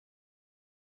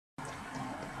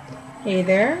Hey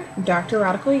there, Dr.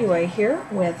 Radical UA here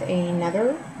with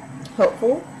another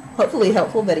hopefully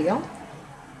helpful video.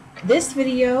 This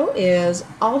video is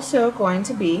also going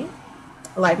to be,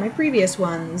 like my previous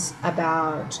ones,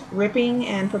 about ripping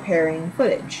and preparing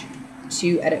footage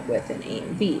to edit with in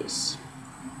AMVs.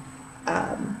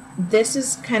 This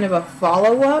is kind of a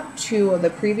follow-up to the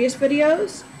previous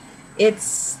videos.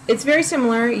 It's very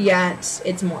similar, yet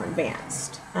it's more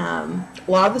advanced. A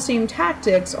lot of the same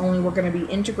tactics, only we're going to be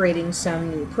integrating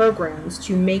some new programs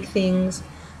to make things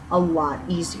a lot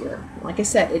easier. Like I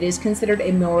said, it is considered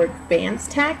a more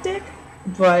advanced tactic,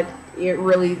 but it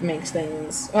really makes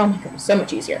things, oh my God, so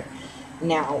much easier.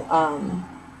 Now,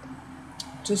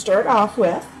 to start off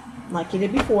with, like you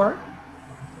did before,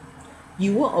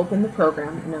 you will open the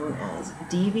program known as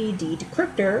DVD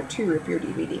Decryptor to rip your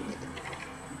DVD.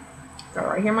 Got it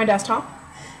right here on my desktop.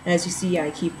 As you see,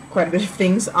 I keep quite a bit of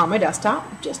things on my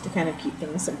desktop just to kind of keep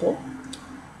things simple.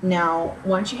 Now,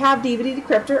 once you have DVD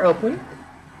Decryptor open,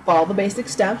 follow the basic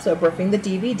steps of ripping the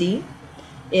DVD.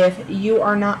 If you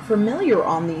are not familiar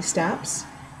on these steps,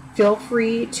 feel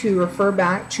free to refer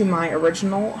back to my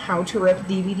original How to Rip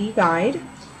DVD guide.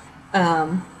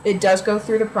 It does go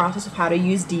through the process of how to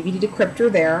use DVD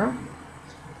Decryptor there.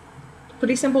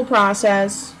 Pretty simple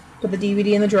process. Put the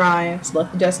DVD in the drive,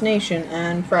 select the destination,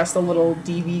 and press the little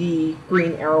DVD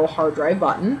green arrow hard drive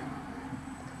button.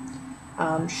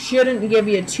 Shouldn't give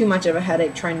you too much of a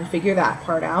headache trying to figure that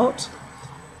part out.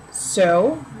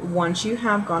 So, once you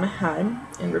have gone ahead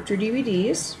and ripped your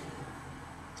DVDs,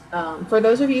 for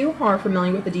those of you who are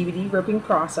familiar with the DVD ripping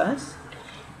process,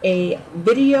 a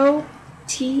video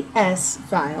TS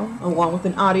file along with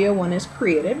an audio one is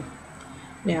created.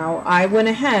 Now, I went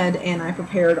ahead and I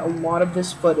prepared a lot of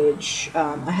this footage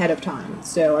ahead of time,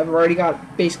 so I've already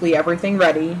got basically everything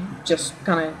ready, just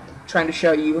kind of trying to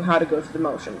show you how to go through the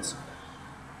motions.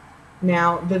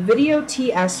 Now, the video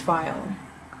TS file,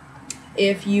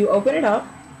 if you open it up,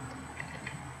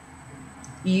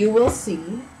 you will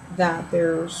see that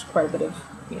there's quite a bit of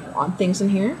odd things in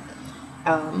here.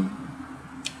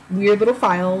 Weird little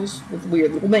files with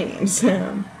weird little names.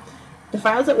 The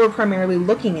files that we're primarily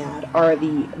looking at are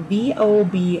the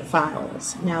VOB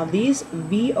files. Now, these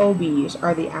VOBs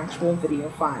are the actual video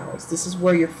files. This is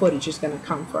where your footage is going to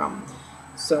come from.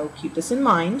 So keep this in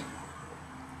mind.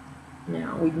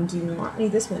 Now, we do not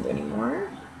need this window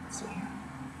anymore. Let's see.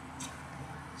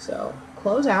 So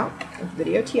close out the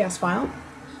video TS file.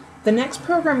 The next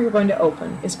program you're going to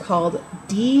open is called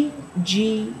DGIndex.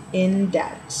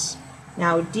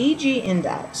 Now,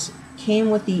 DGIndex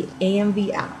came with the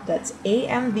AMV app. That's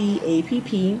AMV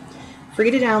app.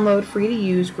 Free to download, free to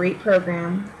use, great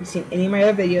program. If you've seen any of my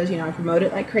other videos, I promote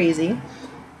it like crazy.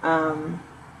 Now,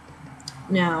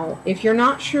 if you're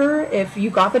not sure if you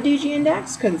got the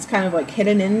DGIndex, because it's kind of like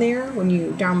hidden in there when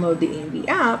you download the AMV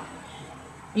app,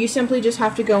 you simply just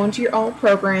have to go into your All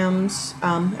Programs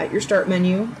at your Start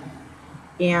menu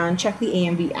and check the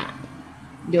AMV app.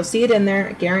 You'll see it in there.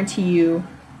 I guarantee you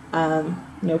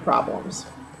no problems.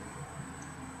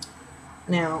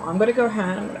 Now, I'm going to go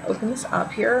ahead, I'm going to open this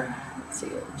up here. Let's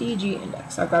see,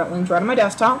 DGIndex. I've got it linked right on my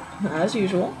desktop, as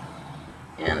usual.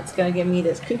 And it's going to give me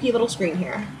this kooky little screen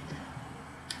here.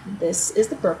 This is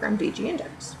the program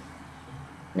DGIndex.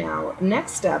 Now,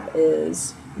 next step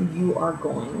is you are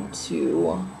going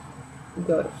to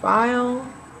go to File,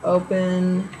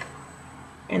 Open,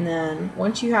 and then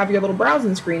once you have your little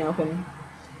browsing screen open,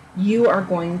 you are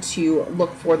going to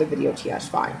look for the video TS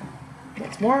file.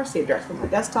 Once more, save directly from my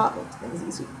desktop, makes things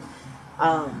easy.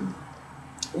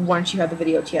 Once you have the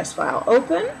video TS file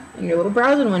open in your little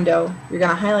browsing window, you're going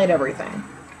to highlight everything.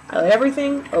 Highlight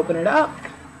everything, open it up,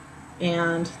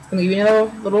 and it's going to give you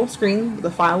another little screen with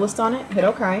a file list on it. Hit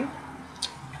OK.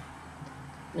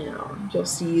 Now, you'll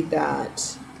see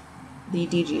that the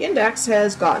DGIndex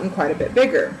has gotten quite a bit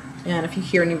bigger. And if you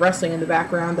hear any rustling in the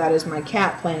background, that is my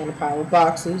cat playing in a pile of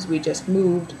boxes. We just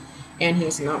moved, and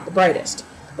he's not the brightest.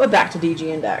 But back to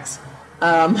DGIndex.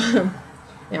 Now,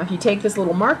 if you take this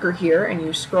little marker here and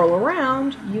you scroll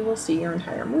around, you will see your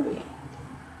entire movie.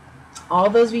 All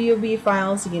those VOB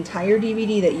files, the entire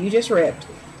DVD that you just ripped,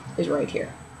 is right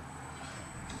here.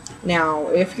 Now,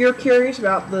 if you're curious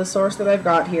about the source that I've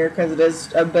got here, because it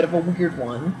is a bit of a weird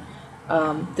one,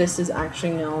 this is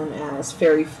actually known as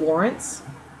Fairy Florence.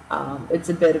 It's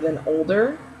a bit of an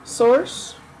older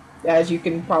source, as you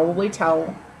can probably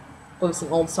tell. It's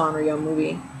an old Sanrio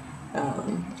movie,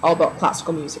 all about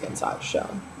classical music and such, so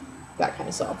that kind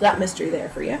of solved that mystery there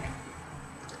for you.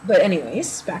 But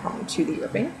anyways, back on to the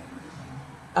ripping.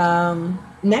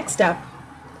 Next step,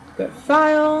 go to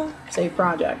File, Save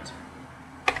Project.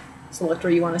 Select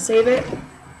where you want to save it,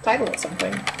 title it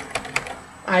something.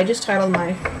 I just titled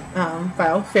my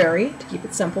file Fairy to keep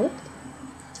it simple.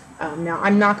 Now,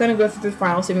 I'm not going to go through the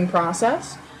file saving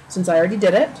process since I already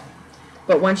did it,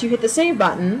 but once you hit the save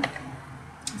button,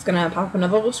 it's going to pop up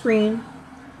another little screen.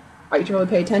 All you have to really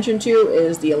pay attention to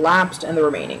is the elapsed and the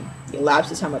remaining. The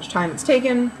elapsed is how much time it's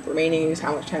taken, the remaining is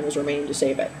how much time is remaining to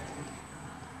save it.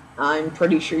 I'm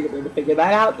pretty sure you'll be able to figure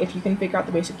that out if you can figure out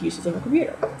the basic uses of a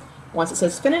computer. Once it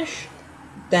says finish,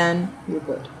 then you're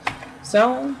good.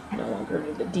 So, no longer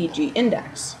need the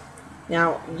DGIndex.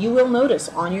 Now, you will notice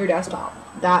on your desktop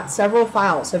that several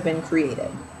files have been created.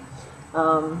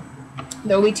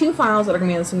 There will be two files that are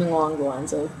going to be something along the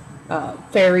lines of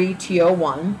Fairy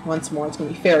TO1. Once more, it's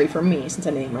going to be Fairy for me since I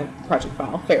named my project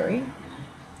file Fairy.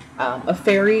 A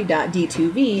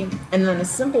Fairy.d2v, and then a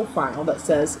simple file that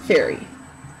says Fairy.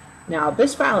 Now,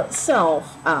 this file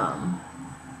itself,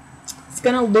 it's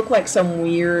going to look like some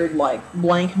weird, like,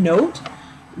 blank note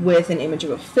with an image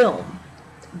of a film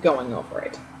going over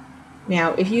it.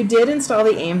 Now, if you did install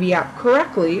the AMV app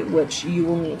correctly, which you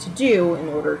will need to do in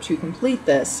order to complete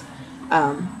this,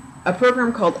 a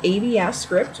program called ABS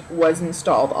script was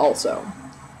installed also.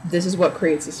 This is what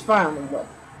creates this file and what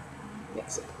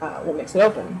makes it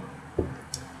open.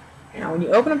 Now, when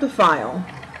you open up the file,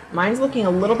 mine's looking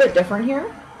a little bit different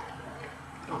here.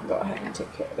 I'll go ahead and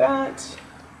take care of that.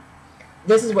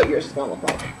 This is what yours is going to look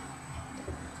like.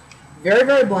 Very,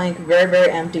 very blank, very,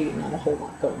 very empty, not a whole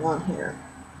lot going on here.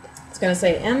 It's going to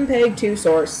say MPEG-2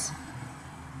 source,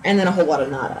 and then a whole lot of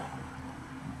nada.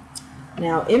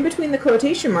 Now, in between the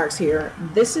quotation marks here,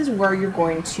 this is where you're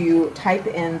going to type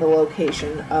in the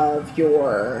location of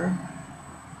your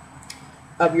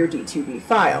D2V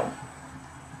file.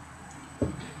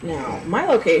 Now, my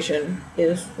location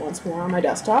is once more on my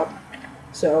desktop.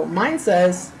 So mine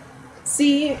says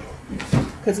C,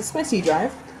 because it's my C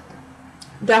drive,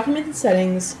 Documented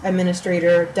Settings,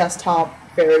 Administrator, Desktop,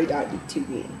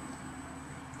 Fairy.d2v.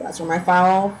 That's where my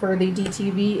file for the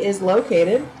DTV is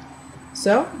located.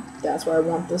 So that's where I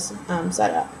want this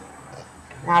set up.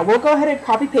 Now we'll go ahead and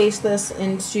copy paste this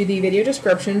into the video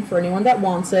description for anyone that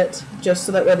wants it, just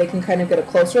so that way they can kind of get a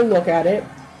closer look at it.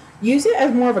 Use it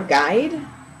as more of a guide.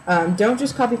 Don't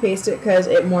just copy paste it, because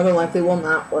it more than likely will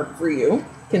not work for you,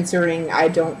 considering I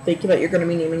don't think that you're going to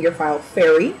be naming your file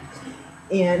Fairy.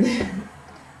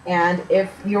 And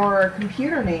if your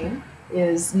computer name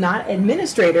is not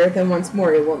administrator, then once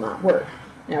more it will not work.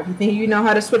 Now, if you think you know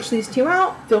how to switch these two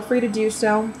out, feel free to do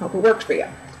so. Hope it works for you.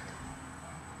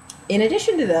 In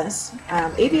addition to this,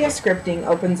 ABS scripting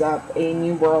opens up a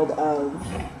new world of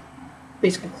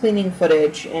basically cleaning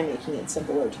footage and making it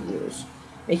simpler to use,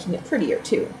 making it prettier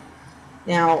too.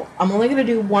 Now, I'm only going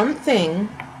to do one thing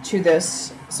to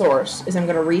this source, is I'm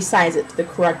going to resize it to the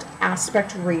correct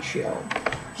aspect ratio.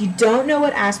 If you don't know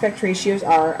what aspect ratios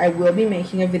are, I will be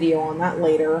making a video on that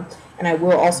later, and I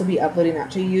will also be uploading that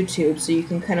to YouTube, so you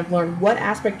can kind of learn what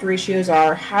aspect ratios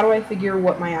are, how do I figure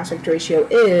what my aspect ratio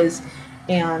is,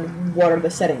 and what are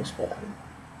the settings for them.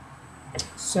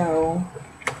 So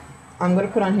I'm going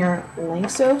to put on here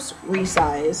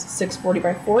LanczosResize 640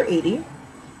 by 480.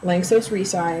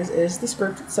 LanczosResize is the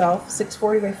script itself.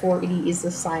 640 by 480 is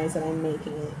the size that I'm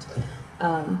making it.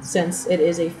 Since it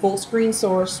is a full screen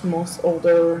source, most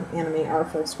older anime are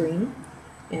full screen,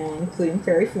 including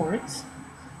Fairy Florence.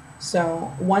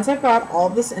 So once I've got all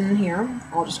of this in here,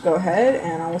 I'll just go ahead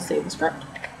and I will save the script.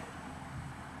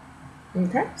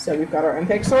 Okay, so we've got our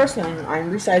MPEG source, and I'm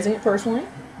resizing it personally.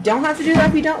 Don't have to do that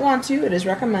if you don't want to. It is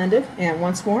recommended. And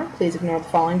once more, please ignore the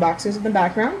following boxes in the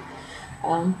background.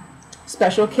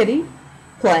 Special kitty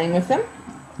playing with them.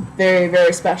 Very,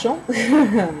 very special.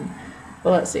 But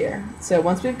let's see here. So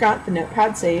once we've got the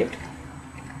notepad saved,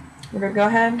 we're going to go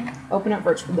ahead and open up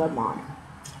Virtual Dub Mod.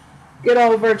 Good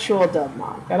old Virtual Dub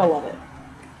Mod. Gotta love it.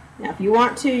 Now, if you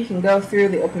want to, you can go through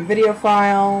the open video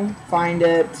file, find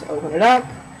it, open it up,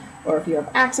 or if you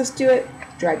have access to it,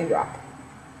 drag and drop.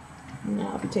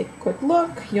 Now, if you take a quick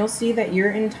look, you'll see that your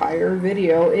entire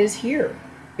video is here.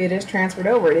 It is transferred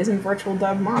over. It is in Virtual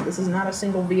Dub Mod. This is not a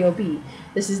single VOB.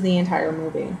 This is the entire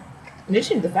movie. In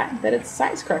addition to the fact that it's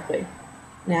sized correctly.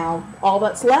 Now, all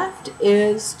that's left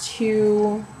is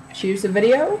to choose the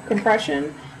video,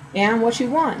 compression, and what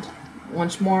you want.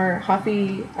 Once more, Huff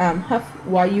YUV,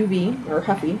 or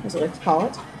Huffy, as I like to call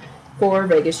it, for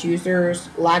Vegas users,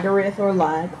 Lagarith or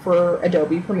Lag for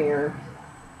Adobe Premiere,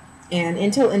 and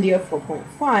Intel Indio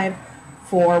 4.5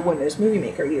 for Windows Movie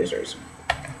Maker users.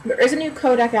 There is a new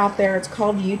codec out there. It's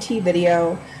called UT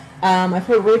Video. I've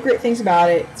heard really great things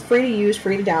about it. It's free to use,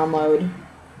 free to download.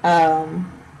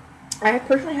 I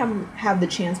personally haven't had the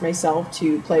chance myself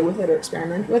to play with it or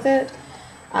experiment with it.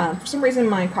 For some reason,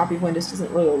 my copy of Windows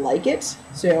doesn't really like it,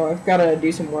 so I've got to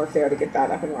do some work there to get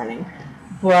that up and running.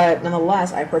 But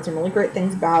nonetheless, I've heard some really great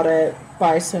things about it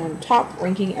by some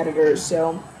top-ranking editors,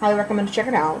 so highly recommend to check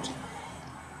it out.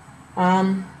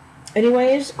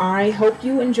 Anyways, I hope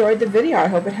you enjoyed the video. I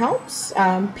hope it helps.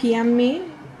 PM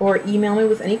me or email me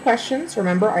with any questions.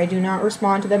 Remember, I do not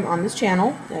respond to them on this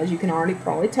channel, as you can already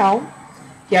probably tell.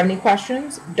 If you have any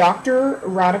questions,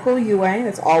 drradicalua,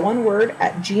 that's all one word,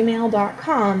 at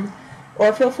gmail.com,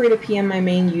 or feel free to PM my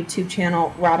main YouTube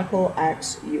channel,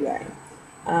 RadicalXUA.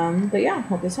 But yeah,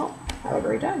 hope this helped. Have a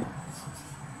great day.